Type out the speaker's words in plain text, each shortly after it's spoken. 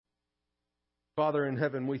Father in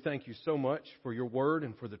heaven, we thank you so much for your word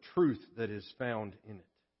and for the truth that is found in it.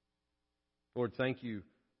 Lord, thank you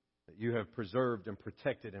that you have preserved and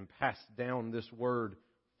protected and passed down this word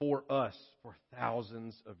for us for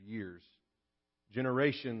thousands of years.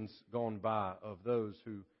 Generations gone by of those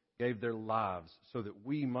who gave their lives so that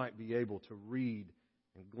we might be able to read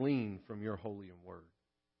and glean from your holy word.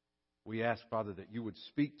 We ask, Father, that you would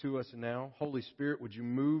speak to us now. Holy Spirit, would you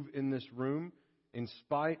move in this room in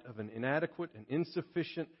spite of an inadequate and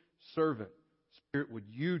insufficient servant? Spirit, would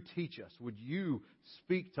you teach us? Would you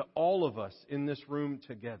speak to all of us in this room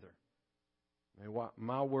together? May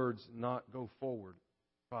my words not go forward,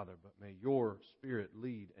 Father, but may your Spirit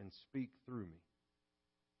lead and speak through me.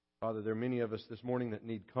 Father, there are many of us this morning that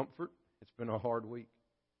need comfort. It's been a hard week.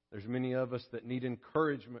 There's many of us that need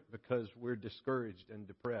encouragement because we're discouraged and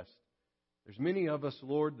depressed. There's many of us,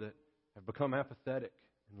 Lord, that have become apathetic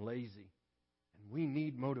and lazy. And we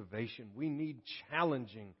need motivation. We need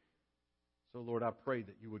challenging. So, Lord, I pray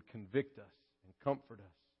that you would convict us and comfort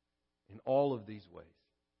us in all of these ways.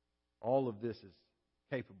 All of this is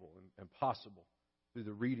capable and possible through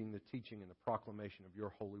the reading, the teaching, and the proclamation of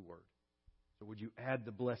your holy word. So would you add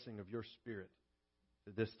the blessing of your Spirit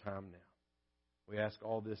to this time now? We ask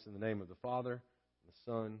all this in the name of the Father, and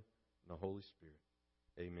the Son, and the Holy Spirit.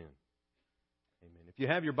 Amen. Amen. If you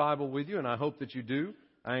have your Bible with you, and I hope that you do,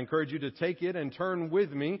 I encourage you to take it and turn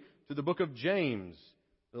with me to the book of James,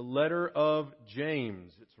 the letter of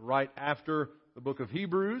James. It's right after the book of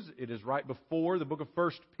Hebrews. It is right before the book of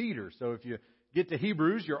 1 Peter. So if you get to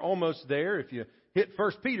Hebrews, you're almost there. If you hit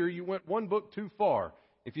 1 Peter, you went one book too far.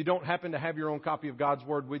 If you don't happen to have your own copy of God's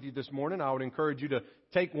Word with you this morning, I would encourage you to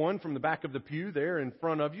take one from the back of the pew there in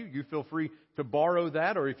front of you. You feel free to borrow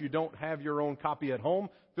that, or if you don't have your own copy at home,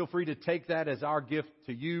 feel free to take that as our gift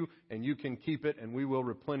to you, and you can keep it, and we will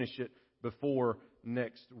replenish it before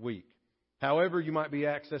next week. However you might be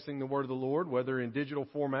accessing the Word of the Lord, whether in digital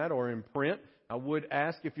format or in print, I would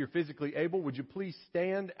ask, if you're physically able, would you please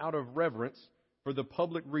stand out of reverence for the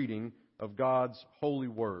public reading of God's holy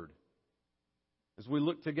Word. As we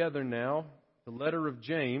look together now, the letter of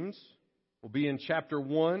James will be in chapter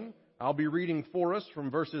 1. I'll be reading for us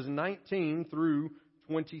from verses 19 through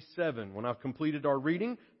 27. When I've completed our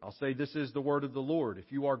reading, I'll say this is the word of the Lord.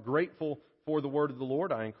 If you are grateful for the word of the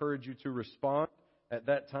Lord, I encourage you to respond at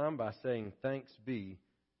that time by saying, "Thanks be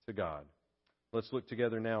to God." Let's look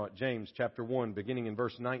together now at James chapter 1, beginning in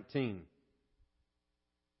verse 19.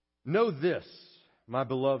 Know this, my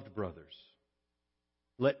beloved brothers.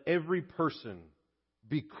 Let every person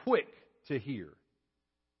be quick to hear,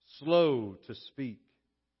 slow to speak,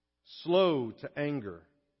 slow to anger.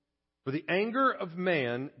 For the anger of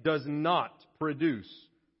man does not produce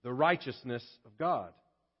the righteousness of God.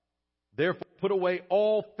 Therefore put away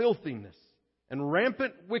all filthiness and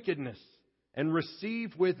rampant wickedness, and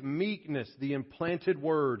receive with meekness the implanted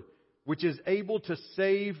word, which is able to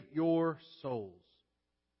save your souls.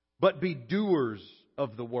 But be doers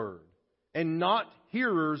of the word, and not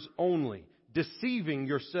hearers only, deceiving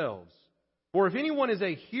yourselves. For if anyone is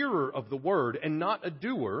a hearer of the word and not a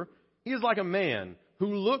doer, he is like a man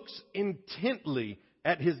who looks intently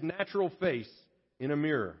at his natural face in a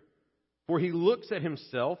mirror. For he looks at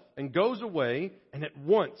himself and goes away and at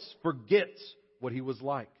once forgets what he was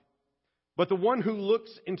like. But the one who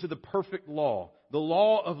looks into the perfect law, the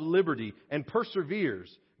law of liberty, and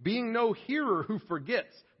perseveres, being no hearer who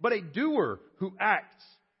forgets, but a doer who acts,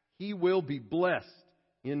 he will be blessed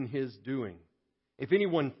in his doing. If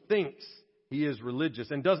anyone thinks he is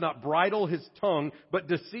religious and does not bridle his tongue, but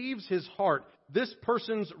deceives his heart, this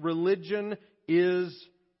person's religion is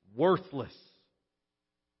worthless.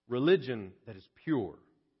 Religion that is pure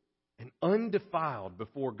and undefiled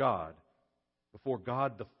before God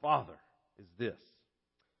the Father, is this: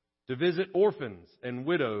 to visit orphans and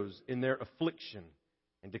widows in their affliction,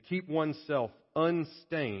 and to keep oneself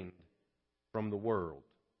unstained from the world.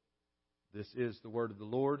 This is the word of the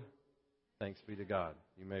Lord. Thanks be to God.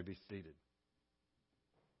 You may be seated.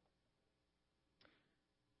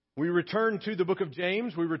 We return to the book of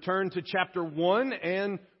James. We return to chapter 1,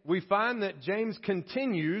 and we find that James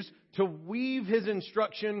continues to weave his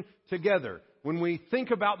instruction together. When we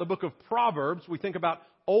think about the book of Proverbs, we think about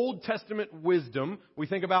Old Testament wisdom. We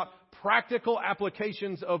think about practical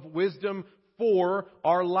applications of wisdom for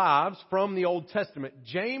our lives from the Old Testament.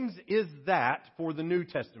 James is that for the New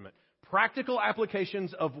Testament. Practical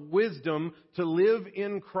applications of wisdom to live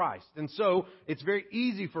in Christ. And so it's very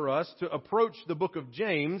easy for us to approach the book of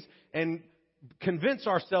James and convince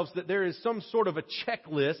ourselves that there is some sort of a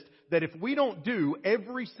checklist that if we don't do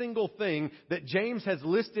every single thing that James has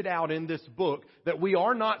listed out in this book, that we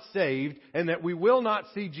are not saved and that we will not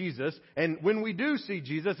see Jesus. And when we do see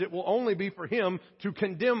Jesus, it will only be for Him to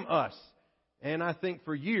condemn us. And I think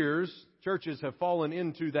for years, churches have fallen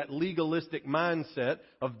into that legalistic mindset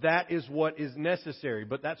of that is what is necessary.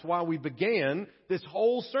 But that's why we began this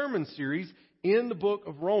whole sermon series in the book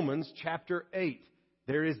of Romans chapter 8.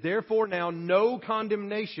 There is therefore now no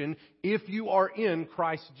condemnation if you are in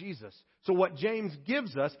Christ Jesus. So what James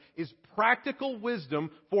gives us is practical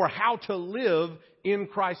wisdom for how to live in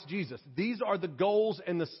Christ Jesus. These are the goals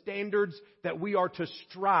and the standards that we are to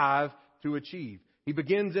strive to achieve. He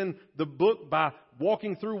begins in the book by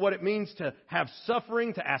walking through what it means to have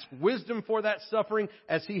suffering, to ask wisdom for that suffering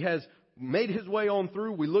as he has made his way on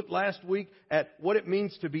through. We looked last week at what it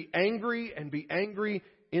means to be angry and be angry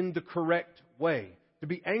in the correct way. To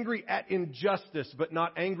be angry at injustice, but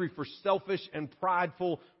not angry for selfish and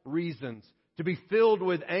prideful reasons. To be filled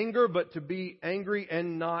with anger, but to be angry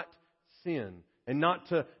and not sin. And not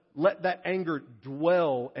to let that anger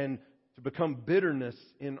dwell and to become bitterness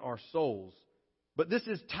in our souls. But this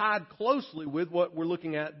is tied closely with what we're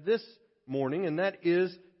looking at this morning, and that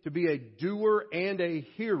is to be a doer and a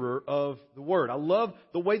hearer of the Word. I love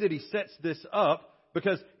the way that he sets this up,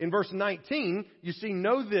 because in verse 19, you see,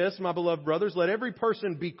 know this, my beloved brothers, let every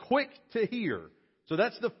person be quick to hear. So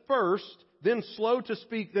that's the first, then slow to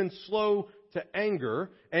speak, then slow to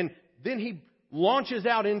anger. And then he launches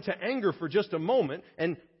out into anger for just a moment,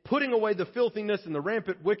 and putting away the filthiness and the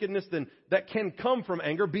rampant wickedness then that can come from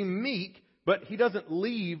anger. Be meek. But he doesn't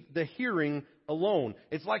leave the hearing alone.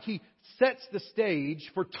 It's like he sets the stage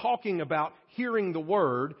for talking about hearing the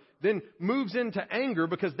Word, then moves into anger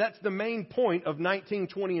because that's the main point of 19,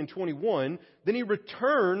 20, and 21. Then he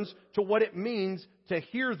returns to what it means to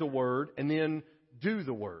hear the Word and then do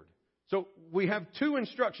the Word. So we have two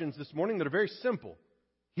instructions this morning that are very simple.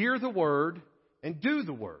 Hear the Word and do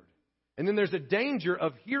the Word. And then there's a danger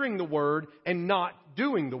of hearing the Word and not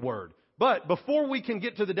doing the Word. But before we can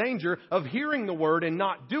get to the danger of hearing the Word and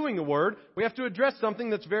not doing the Word, we have to address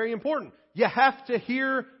something that's very important. You have to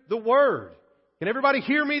hear the Word. Can everybody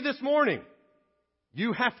hear me this morning?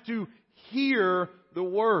 You have to hear the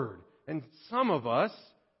Word. And some of us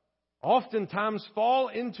oftentimes fall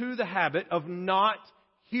into the habit of not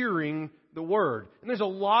hearing the Word. And there's a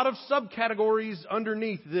lot of subcategories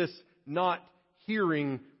underneath this not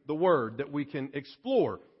hearing the Word that we can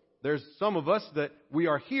explore. There's some of us that we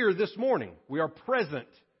are here this morning. We are present.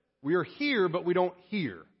 We are here, but we don't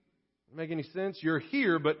hear. Make any sense? You're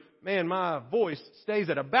here, but man, my voice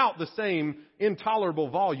stays at about the same intolerable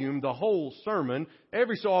volume the whole sermon.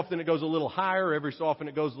 Every so often it goes a little higher. Every so often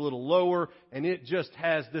it goes a little lower. And it just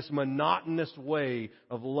has this monotonous way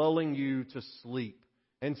of lulling you to sleep.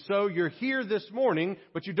 And so you're here this morning,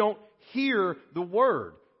 but you don't hear the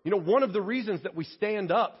Word. You know, one of the reasons that we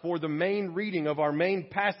stand up for the main reading of our main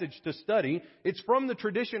passage to study, it's from the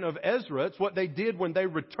tradition of Ezra. It's what they did when they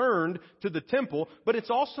returned to the temple. But it's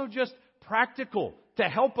also just practical to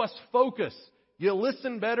help us focus. You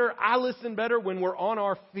listen better. I listen better when we're on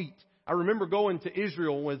our feet. I remember going to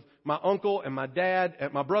Israel with my uncle and my dad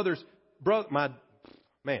and my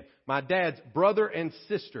my dad's brother and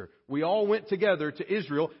sister. We all went together to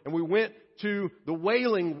Israel, and we went to the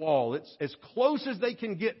Wailing Wall. It's as close as they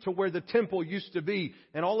can get to where the temple used to be.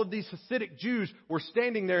 And all of these Hasidic Jews were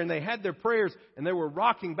standing there, and they had their prayers, and they were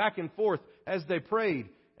rocking back and forth as they prayed.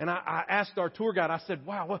 And I asked our tour guide, I said,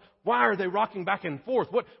 wow, why are they rocking back and forth?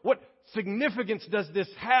 What significance does this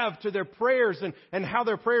have to their prayers and how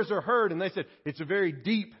their prayers are heard? And they said, it's a very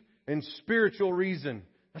deep and spiritual reason.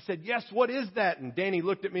 I said, yes, what is that? And Danny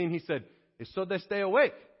looked at me and he said, it's so they stay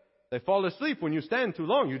awake. They fall asleep when you stand too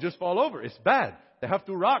long. You just fall over. It's bad. They have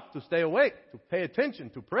to rock to stay awake, to pay attention,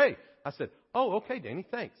 to pray. I said, oh, okay, Danny,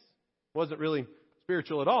 thanks. It wasn't really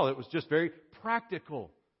spiritual at all. It was just very practical.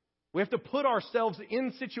 We have to put ourselves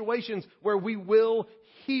in situations where we will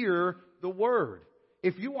hear the Word.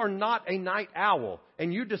 If you are not a night owl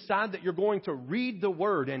and you decide that you're going to read the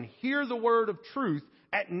Word and hear the Word of truth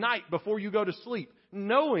at night before you go to sleep,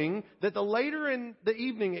 knowing that the later in the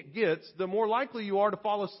evening it gets, the more likely you are to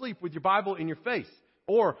fall asleep with your Bible in your face.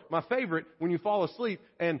 Or, my favorite, when you fall asleep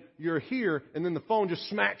and you're here and then the phone just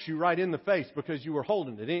smacks you right in the face because you were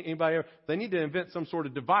holding it. Anybody ever? They need to invent some sort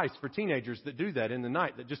of device for teenagers that do that in the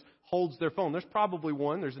night, that just holds their phone. There's probably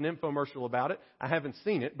one. There's an infomercial about it. I haven't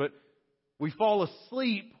seen it, but we fall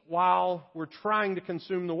asleep while we're trying to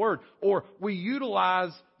consume the Word. Or we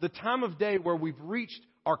utilize the time of day where we've reached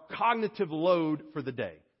our cognitive load for the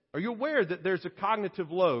day. Are you aware that there's a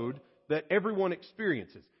cognitive load that everyone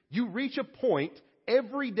experiences? You reach a point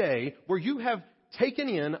every day where you have taken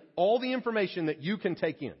in all the information that you can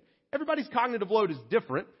take in. Everybody's cognitive load is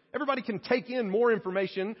different. Everybody can take in more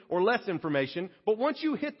information or less information, but once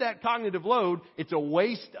you hit that cognitive load, it's a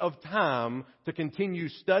waste of time to continue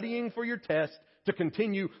studying for your test, to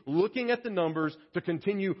continue looking at the numbers, to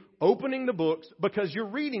continue opening the books, because you're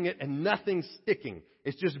reading it and nothing's sticking.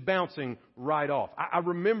 It's just bouncing right off. I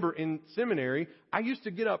remember in seminary, I used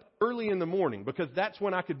to get up early in the morning because that's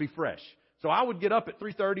when I could be fresh. So I would get up at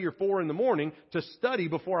 3:30 or 4 in the morning to study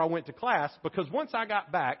before I went to class, because once I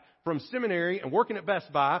got back from seminary and working at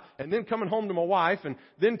Best Buy and then coming home to my wife and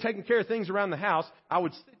then taking care of things around the house, I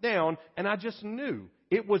would sit down and I just knew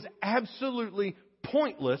it was absolutely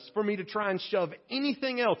pointless for me to try and shove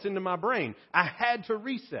anything else into my brain. I had to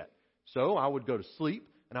reset. So I would go to sleep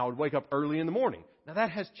and I would wake up early in the morning. Now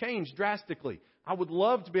that has changed drastically. I would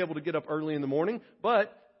love to be able to get up early in the morning,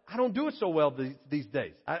 but I don't do it so well these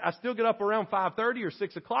days. I still get up around 5:30 or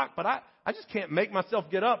 6 o'clock, but I just can't make myself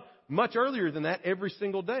get up much earlier than that every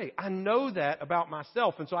single day. I know that about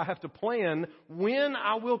myself, and so I have to plan when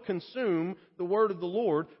I will consume the Word of the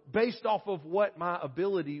Lord based off of what my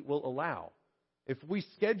ability will allow. If we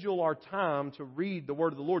schedule our time to read the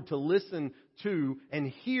Word of the Lord, to listen to and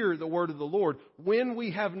hear the Word of the Lord, when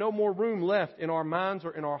we have no more room left in our minds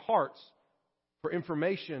or in our hearts for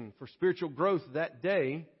information, for spiritual growth that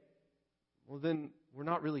day, well, then we're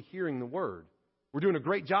not really hearing the Word. We're doing a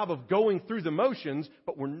great job of going through the motions,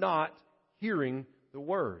 but we're not hearing the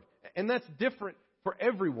Word. And that's different for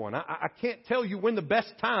everyone. I can't tell you when the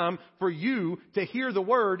best time for you to hear the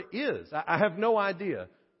Word is. I have no idea.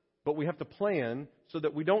 But we have to plan so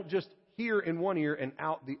that we don't just hear in one ear and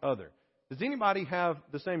out the other. Does anybody have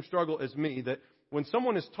the same struggle as me, that when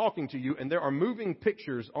someone is talking to you and there are moving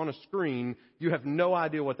pictures on a screen, you have no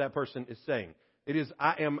idea what that person is saying?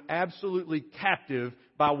 I am absolutely captive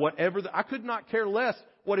by whatever. I could not care less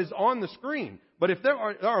what is on the screen. But if there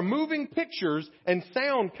are moving pictures and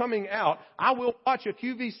sound coming out, I will watch a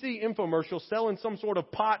QVC infomercial selling some sort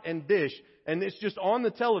of pot and dish, and it's just on the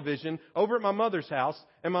television over at my mother's house,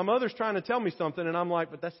 and my mother's trying to tell me something, and I'm like,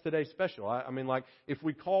 but that's today's special. I mean, like, if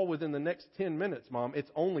we call within the next 10 minutes, Mom,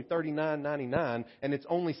 it's only $39.99, and it's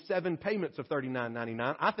only 7 payments of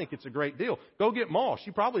 $39.99. I think it's a great deal. Go get Ma.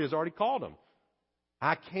 She probably has already called them.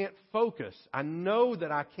 I can't focus. I know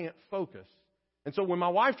that I can't focus. And so when my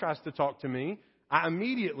wife tries to talk to me, I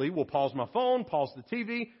immediately will pause my phone, pause the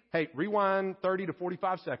TV. Hey, rewind 30 to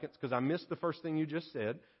 45 seconds because I missed the first thing you just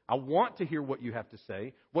said. I want to hear what you have to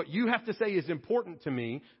say. What you have to say is important to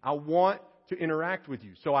me. I want to interact with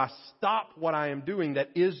you. So I stop what I am doing that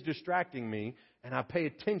is distracting me, and I pay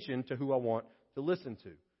attention to who I want to listen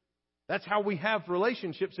to. That's how we have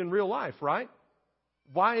relationships in real life, right?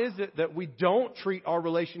 Why is it that we don't treat our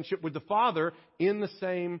relationship with the Father in the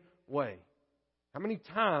same way? How many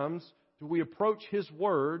times do we approach His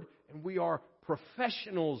Word and we are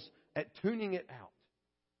professionals at tuning it out?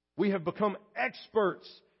 We have become experts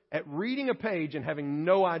at reading a page and having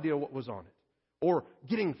no idea what was on it, or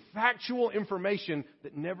getting factual information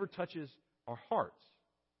that never touches our hearts.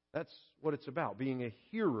 That's what it's about, being a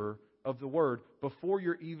hearer of the Word before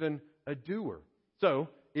you're even a doer. So,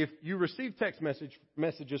 if you receive text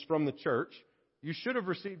messages from the church, you should have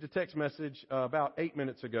received a text message about 8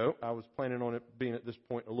 minutes ago. I was planning on it being at this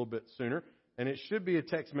point a little bit sooner. And it should be a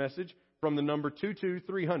text message from the number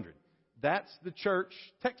 22300. That's the church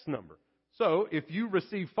text number. So if you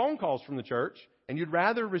receive phone calls from the church and you'd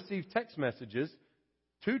rather receive text messages,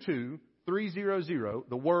 22300,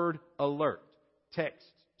 the word alert. Text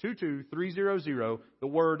 22300, the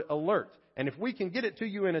word alert. And if we can get it to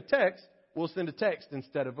you in a text, we'll send a text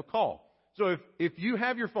instead of a call. So if you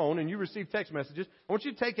have your phone and you receive text messages, I want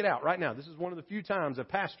you to take it out right now. This is one of the few times a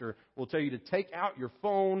pastor will tell you to take out your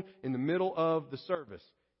phone in the middle of the service.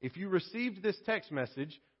 If you received this text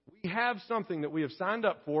message, we have something that we have signed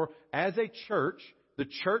up for as a church. The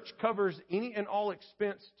church covers any and all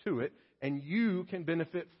expense to it, and you can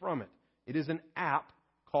benefit from it. It is an app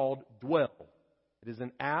called Dwell. It is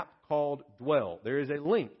an app called Dwell. There is a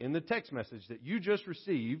link in the text message that you just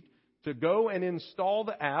received to go and install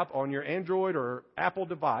the app on your Android or Apple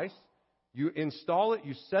device. You install it,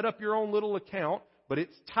 you set up your own little account, but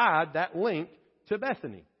it's tied, that link, to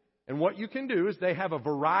Bethany. And what you can do is they have a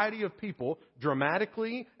variety of people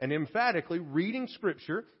dramatically and emphatically reading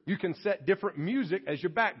Scripture. You can set different music as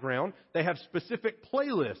your background. They have specific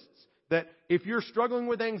playlists that if you're struggling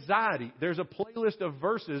with anxiety, there's a playlist of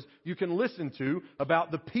verses you can listen to about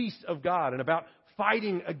the peace of God and about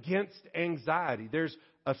fighting against anxiety. There's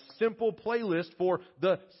a simple playlist for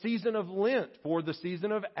the season of Lent, for the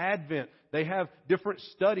season of Advent. They have different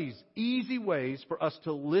studies, easy ways for us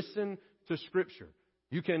to listen to Scripture.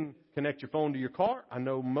 You can connect your phone to your car. I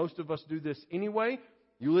know most of us do this anyway.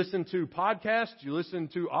 You listen to podcasts, you listen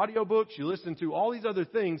to audiobooks, you listen to all these other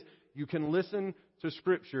things. You can listen to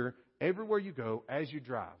Scripture everywhere you go as you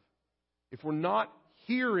drive. If we're not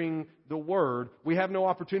hearing the Word, we have no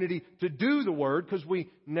opportunity to do the Word because we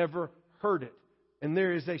never heard it. And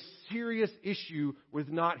there is a serious issue with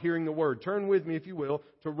not hearing the Word. Turn with me, if you will,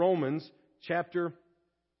 to Romans chapter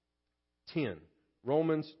 10.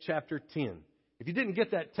 Romans chapter 10. If you didn't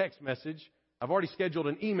get that text message, I've already scheduled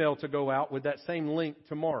an email to go out with that same link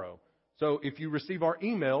tomorrow. So if you receive our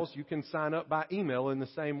emails, you can sign up by email in the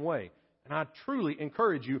same way. And I truly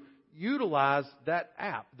encourage you, utilize that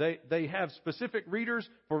app. They have specific readers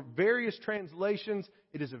for various translations.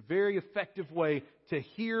 It is a very effective way to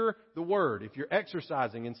hear the Word. If you're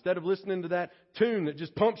exercising, instead of listening to that tune that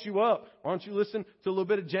just pumps you up, why don't you listen to a little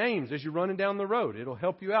bit of James as you're running down the road? It'll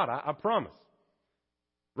help you out, I promise.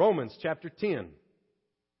 Romans chapter 10,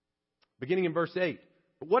 beginning in verse 8.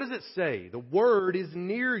 But what does it say? The Word is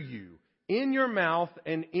near you, in your mouth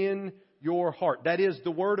and in your heart. That is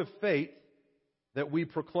the word of faith that we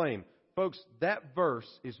proclaim. Folks, that verse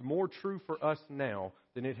is more true for us now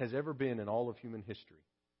than it has ever been in all of human history.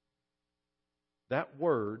 That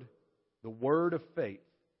word, the word of faith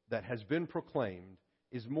that has been proclaimed,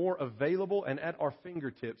 is more available and at our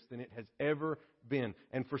fingertips than it has ever been.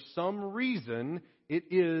 And for some reason, it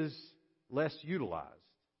is less utilized.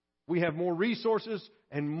 We have more resources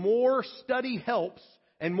and more study helps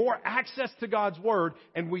and more access to God's Word,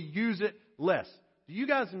 and we use it less. Do you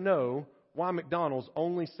guys know why McDonald's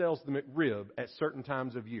only sells the McRib at certain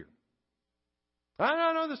times of year?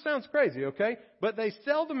 I know this sounds crazy, okay? But they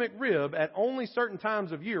sell the McRib at only certain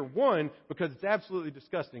times of year. One, because it's absolutely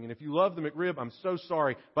disgusting. And if you love the McRib, I'm so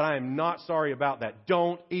sorry, but I am not sorry about that.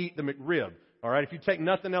 Don't eat the McRib. All right? If you take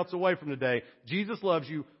nothing else away from today, Jesus loves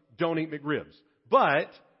you. Don't eat McRibs.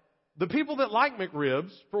 But the people that like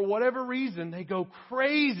McRibs, for whatever reason, they go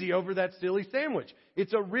crazy over that silly sandwich.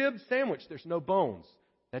 It's a rib sandwich. There's no bones.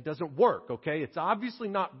 That doesn't work, okay? It's obviously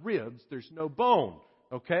not ribs. There's no bone,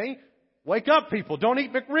 okay? Wake up, people. Don't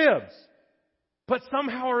eat McRibs. But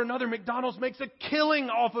somehow or another, McDonald's makes a killing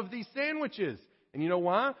off of these sandwiches. And you know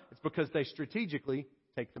why? It's because they strategically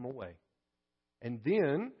take them away. And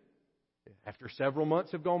then, after several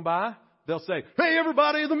months have gone by, they'll say, hey,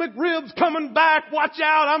 everybody, the McRib's coming back. Watch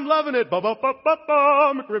out. I'm loving it.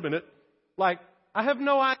 McRibbing it. Like, I have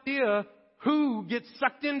no idea who gets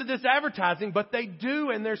sucked into this advertising, but they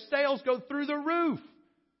do, and their sales go through the roof.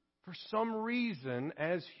 For some reason,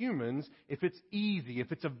 as humans, if it's easy,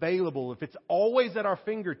 if it's available, if it's always at our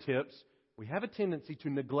fingertips, we have a tendency to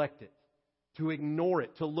neglect it, to ignore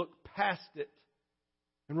it, to look past it.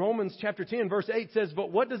 In Romans chapter 10, verse 8 says,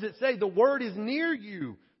 but what does it say? The Word is near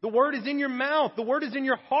you. The Word is in your mouth. The Word is in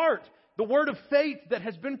your heart. The Word of faith that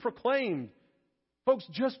has been proclaimed. Folks,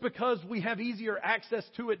 just because we have easier access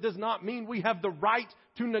to it does not mean we have the right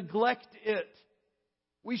to neglect it.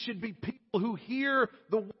 We should be people who hear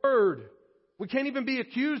the Word. We can't even be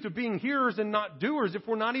accused of being hearers and not doers if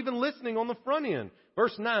we're not even listening on the front end.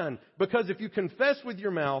 Verse 9, because if you confess with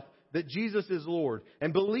your mouth that Jesus is Lord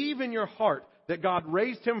and believe in your heart that God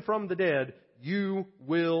raised Him from the dead, you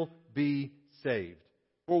will be saved.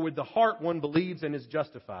 For with the heart one believes and is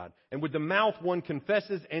justified, and with the mouth one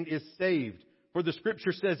confesses and is saved. For the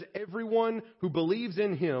Scripture says, everyone who believes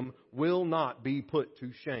in Him will not be put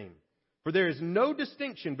to shame. For there is no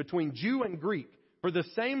distinction between Jew and Greek, for the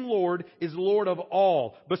same Lord is Lord of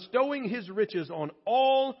all, bestowing His riches on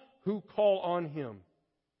all who call on Him.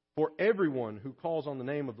 For everyone who calls on the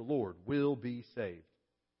name of the Lord will be saved.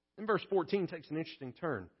 And verse 14 takes an interesting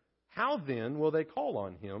turn. How then will they call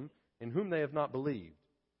on Him in whom they have not believed?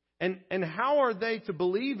 And how are they to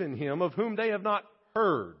believe in Him of whom they have not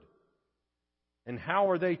heard? And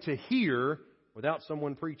how are they to hear without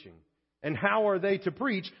someone preaching? And how are they to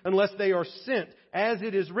preach unless they are sent? As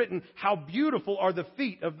it is written, how beautiful are the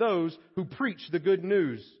feet of those who preach the good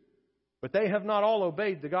news. But they have not all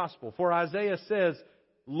obeyed the gospel. For Isaiah says,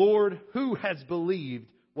 Lord, who has believed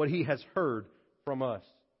what he has heard from us?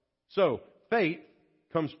 So, faith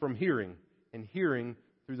comes from hearing, and hearing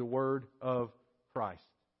through the word of Christ.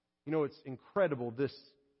 You know, it's incredible, this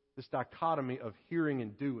dichotomy of hearing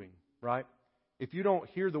and doing, right? If you don't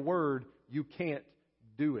hear the word, you can't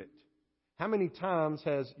do it. How many times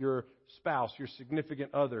has your spouse, your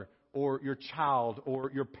significant other, or your child,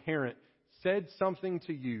 or your parent said something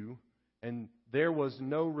to you and there was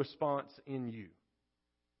no response in you?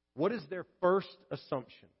 What is their first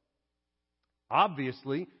assumption?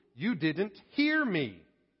 Obviously, you didn't hear me.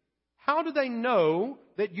 How do they know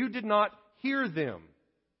that you did not hear them?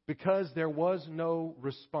 Because there was no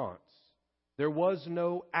response. There was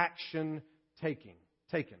no action taken.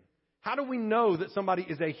 How do we know that somebody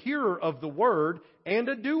is a hearer of the Word and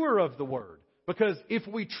a doer of the Word? Because if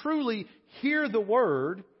we truly hear the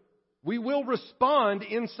Word, we will respond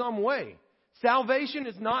in some way. Salvation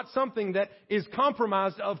is not something that is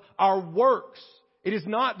compromised of our works. It is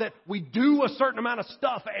not that we do a certain amount of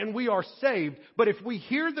stuff and we are saved. But if we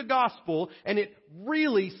hear the gospel and it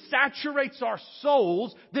really saturates our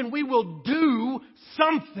souls, then we will do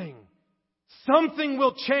something. Something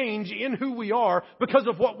will change in who we are because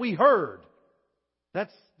of what we heard.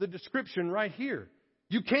 That's the description right here.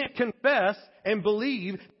 You can't confess and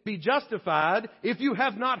believe, be justified if you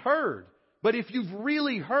have not heard. But if you've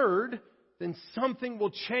really heard, then something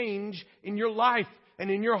will change in your life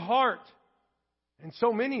and in your heart. And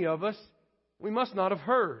so many of us, we must not have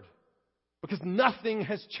heard because nothing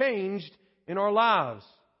has changed in our lives.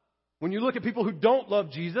 When you look at people who don't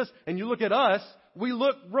love Jesus and you look at us, we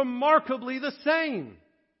look remarkably the same.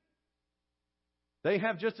 They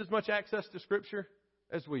have just as much access to Scripture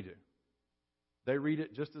as we do. They read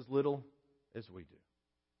it just as little as we do.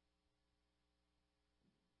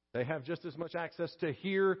 They have just as much access to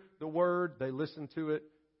hear the Word. They listen to it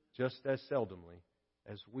just as seldomly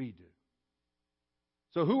as we do.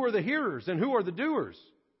 So who are the hearers and who are the doers?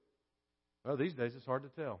 Well, these days it's hard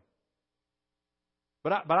to tell.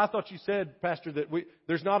 But I thought you said, Pastor, that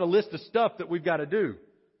there's not a list of stuff that we've got to do.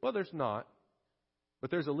 Well, there's not. But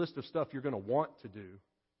there's a list of stuff you're going to want to do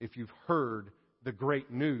if you've heard the great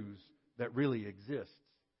news that really exists.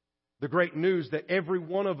 The great news that every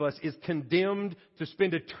one of us is condemned to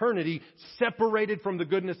spend eternity separated from the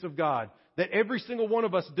goodness of God. That every single one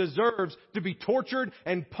of us deserves to be tortured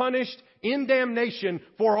and punished in damnation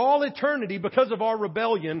for all eternity because of our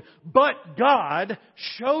rebellion. But God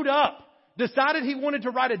showed up, decided He wanted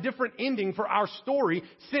to write a different ending for our story,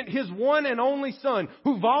 sent His one and only Son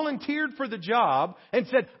who volunteered for the job and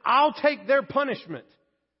said, I'll take their punishment.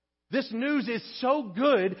 This news is so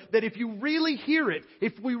good that if you really hear it,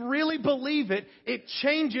 if we really believe it, it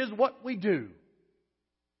changes what we do.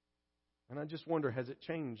 And I just wonder, has it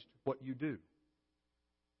changed what you do?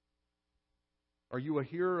 Are you a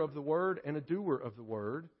hearer of the Word and a doer of the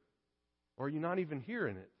Word? Or are you not even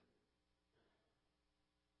hearing it?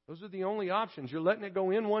 Those are the only options. You're letting it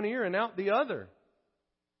go in one ear and out the other.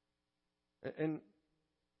 And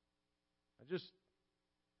I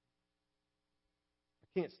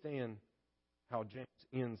can't stand how James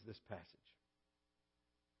ends this passage.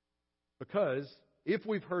 Because if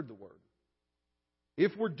we've heard the Word,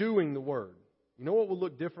 if we're doing the Word, you know what will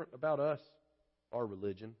look different about us? Our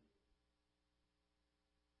religion.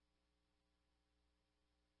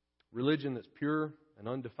 Religion that's pure and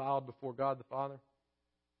undefiled before God the Father.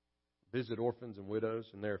 Visit orphans and widows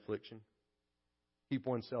in their affliction. Keep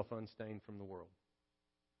oneself unstained from the world.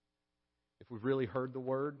 If we've really heard the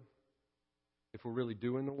Word, if we're really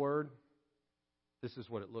doing the Word, this is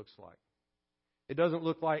what it looks like. It doesn't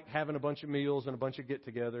look like having a bunch of meals and a bunch of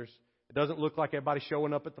get-togethers. It doesn't look like everybody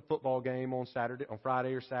showing up at the football game on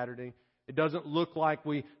Friday or Saturday. It doesn't look like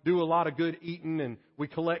we do a lot of good eating and we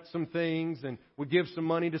collect some things and we give some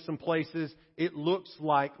money to some places. It looks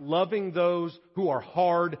like loving those who are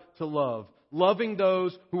hard to love. Loving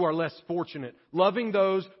those who are less fortunate. Loving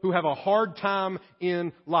those who have a hard time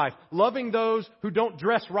in life. Loving those who don't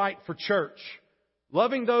dress right for church.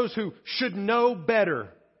 Loving those who should know better.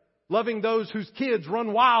 Loving those whose kids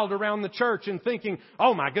run wild around the church and thinking,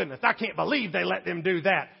 oh my goodness, I can't believe they let them do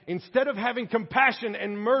that. Instead of having compassion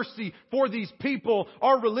and mercy for these people,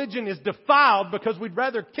 our religion is defiled because we'd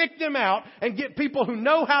rather kick them out and get people who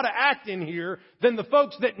know how to act in here than the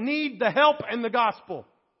folks that need the help and the gospel.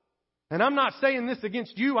 And I'm not saying this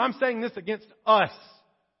against you, I'm saying this against us.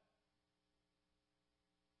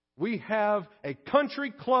 We have a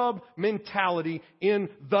country club mentality in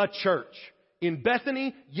the church. In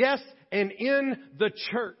Bethany, yes, and in the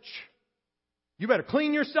church. You better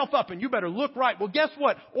clean yourself up and you better look right. Well, guess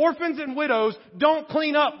what? Orphans and widows don't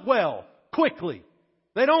clean up well, quickly.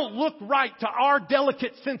 They don't look right to our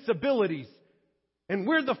delicate sensibilities. And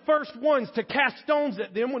we're the first ones to cast stones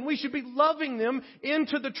at them when we should be loving them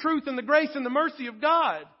into the truth and the grace and the mercy of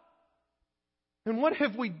God. And what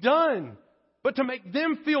have we done but to make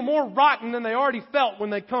them feel more rotten than they already felt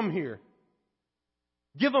when they come here?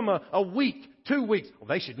 Give them a week, 2 weeks. Well,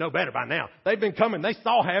 they should know better by now. They've been coming. They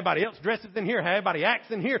saw how everybody else dresses in here, how everybody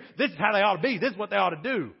acts in here. This is how they ought to be. This is what they ought to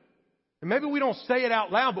do. And maybe we don't say it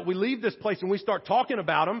out loud, but we leave this place and we start talking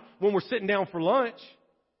about them when we're sitting down for lunch.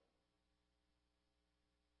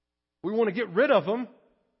 We want to get rid of them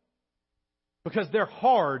because they're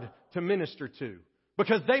hard to minister to.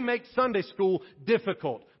 Because they make Sunday school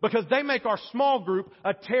difficult. Because they make our small group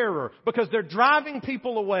a terror. Because they're driving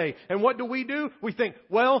people away. And what do? We think,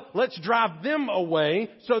 well, let's drive them away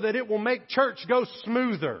so that it will make church go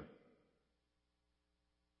smoother.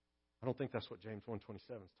 I don't think that's what James 1:27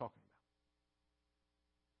 is talking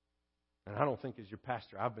about. And I don't think as your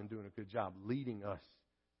pastor, I've been doing a good job leading us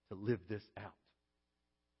to live this out.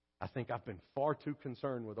 I think I've been far too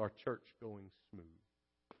concerned with our church going smooth.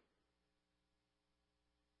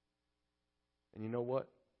 And you know what?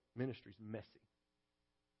 Ministry's messy.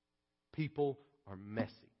 People are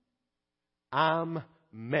messy. I'm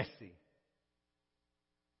messy.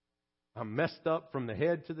 I'm messed up from the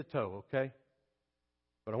head to the toe, okay?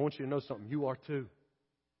 But I want you to know something. You are too.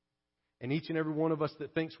 And each and every one of us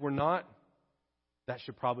that thinks we're not, that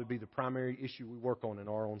should probably be the primary issue we work on in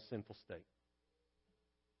our own sinful state.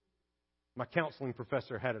 My counseling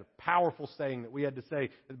professor had a powerful saying that we had to say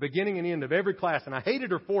at the beginning and end of every class, and I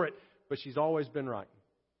hated her for it, but she's always been right.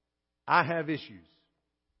 I have issues.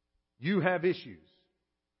 You have issues.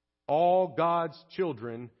 All God's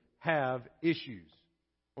children have issues.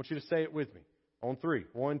 I want you to say it with me. On 3.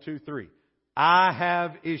 1, 2, 3. I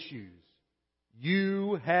have issues.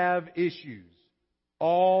 You have issues.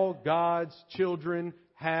 All God's children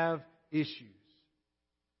have issues.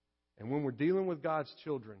 And when we're dealing with God's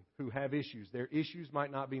children who have issues, their issues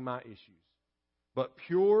might not be my issues. But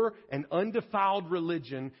pure and undefiled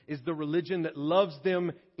religion is the religion that loves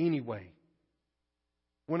them anyway.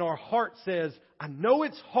 When our heart says, I know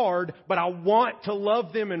it's hard, but I want to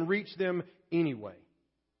love them and reach them anyway.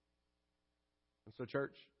 And so,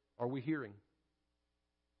 church, are we hearing?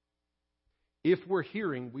 If we're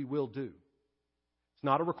hearing, we will do. It's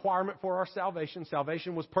not a requirement for our salvation.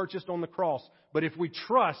 Salvation was purchased on the cross. But if we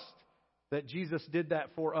trust that Jesus did that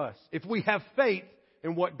for us, if we have faith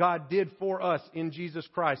in what God did for us in Jesus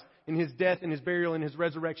Christ, in His death, in His burial, in His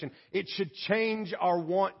resurrection, it should change our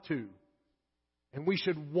want to. And we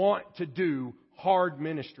should want to do hard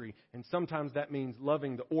ministry. And sometimes that means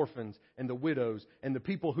loving the orphans and the widows and the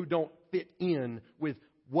people who don't fit in with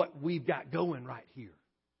what we've got going right here.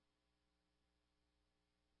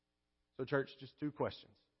 So, church, just 2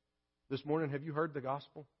 questions. This morning, have you heard the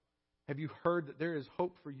gospel? Have you heard that there is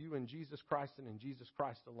hope for you in Jesus Christ and in Jesus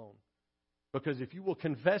Christ alone? Because if you will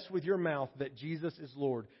confess with your mouth that Jesus is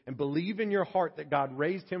Lord and believe in your heart that God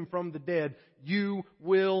raised Him from the dead, you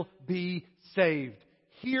will be saved.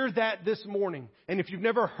 Hear that this morning. And if you've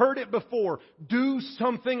never heard it before, do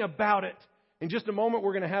something about it. In just a moment,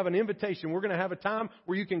 we're going to have an invitation. We're going to have a time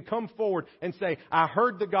where you can come forward and say, I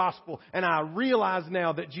heard the gospel and I realize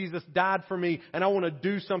now that Jesus died for me and I want to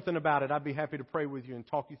do something about it. I'd be happy to pray with you and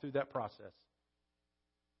talk you through that process.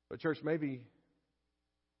 But church, maybe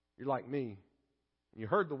you're like me. You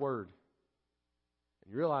heard the word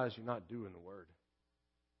and you realize you're not doing the word.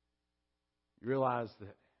 You realize that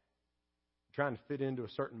you're trying to fit into a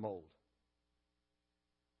certain mold.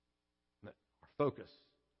 And that our focus,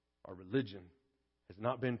 our religion, has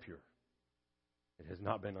not been pure. It has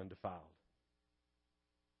not been undefiled.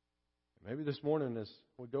 And maybe this morning as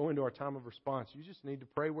we go into our time of response, you just need to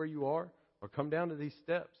pray where you are or come down to these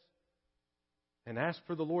steps and ask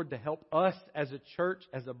for the Lord to help us as a church,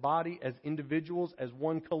 as a body, as individuals, as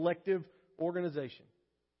one collective organization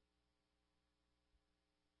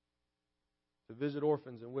to visit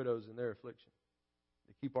orphans and widows in their affliction,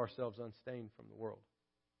 to keep ourselves unstained from the world,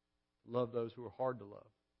 to love those who are hard to love.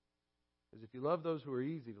 Because if you love those who are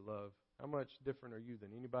easy to love, how much different are you than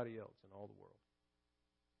anybody else in all the world?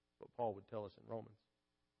 That's what Paul would tell us in Romans.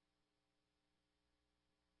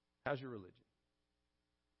 How's your religion?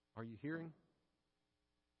 Are you hearing?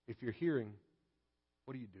 If you're hearing,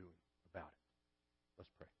 what are you doing about it? Let's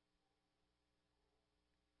pray.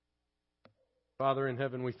 Father in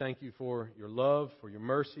heaven, we thank you for your love, for your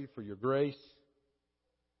mercy, for your grace.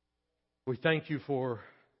 We thank you for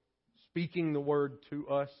speaking the word to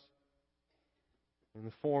us in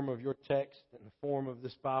the form of your text, in the form of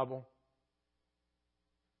this Bible.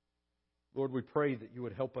 Lord, we pray that you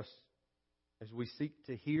would help us as we seek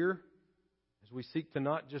to hear, as we seek to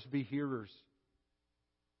not just be hearers,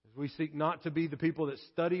 as we seek not to be the people that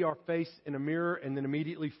study our face in a mirror and then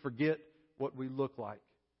immediately forget what we look like.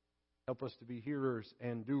 Help us to be hearers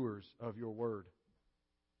and doers of your word.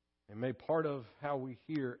 And may part of how we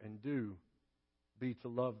hear and do be to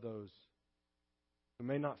love those who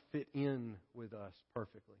may not fit in with us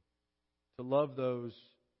perfectly. To love those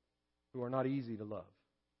who are not easy to love.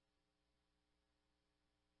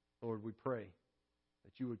 Lord, we pray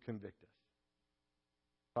that you would convict us.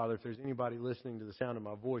 Father, if there's anybody listening to the sound of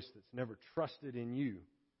my voice that's never trusted in you,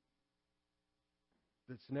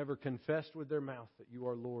 that's never confessed with their mouth that you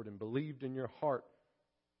are Lord and believed in your heart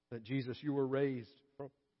that, Jesus, you were raised from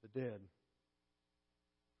the dead.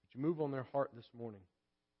 Would you move on their heart this morning?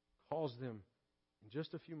 Cause them in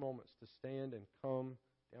just a few moments to stand and come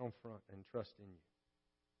down front and trust in you.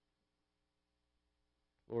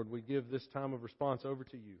 Lord, we give this time of response over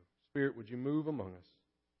to you. Spirit, would you move among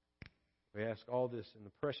us? We ask all this in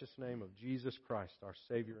the precious name of Jesus Christ, our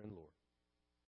Savior and Lord.